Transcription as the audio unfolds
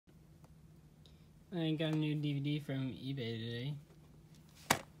I got a new DVD from eBay today.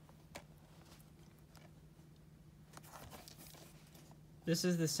 This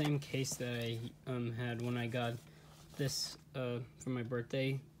is the same case that I had when I got this for my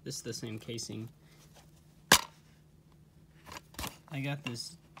birthday. This is the same casing. I got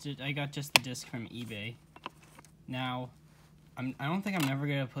just the disc from eBay. Now, I don't think I'm ever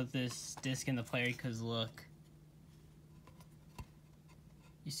gonna put this disc in the player because look.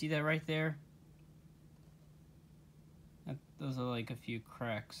 You see that right there? Those are like a few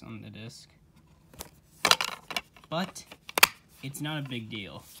cracks on the disc. But it's not a big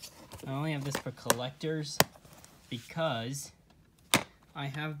deal. I only have this for collectors because I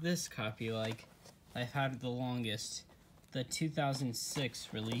have this copy, like I've had the longest, the 2006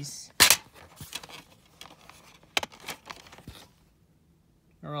 release.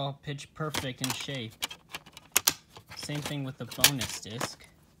 They're all pitch perfect in shape. Same thing with the bonus disc.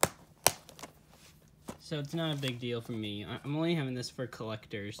 So it's not a big deal for me. I'm only having this for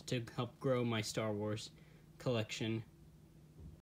collectors to help grow my Star Wars collection.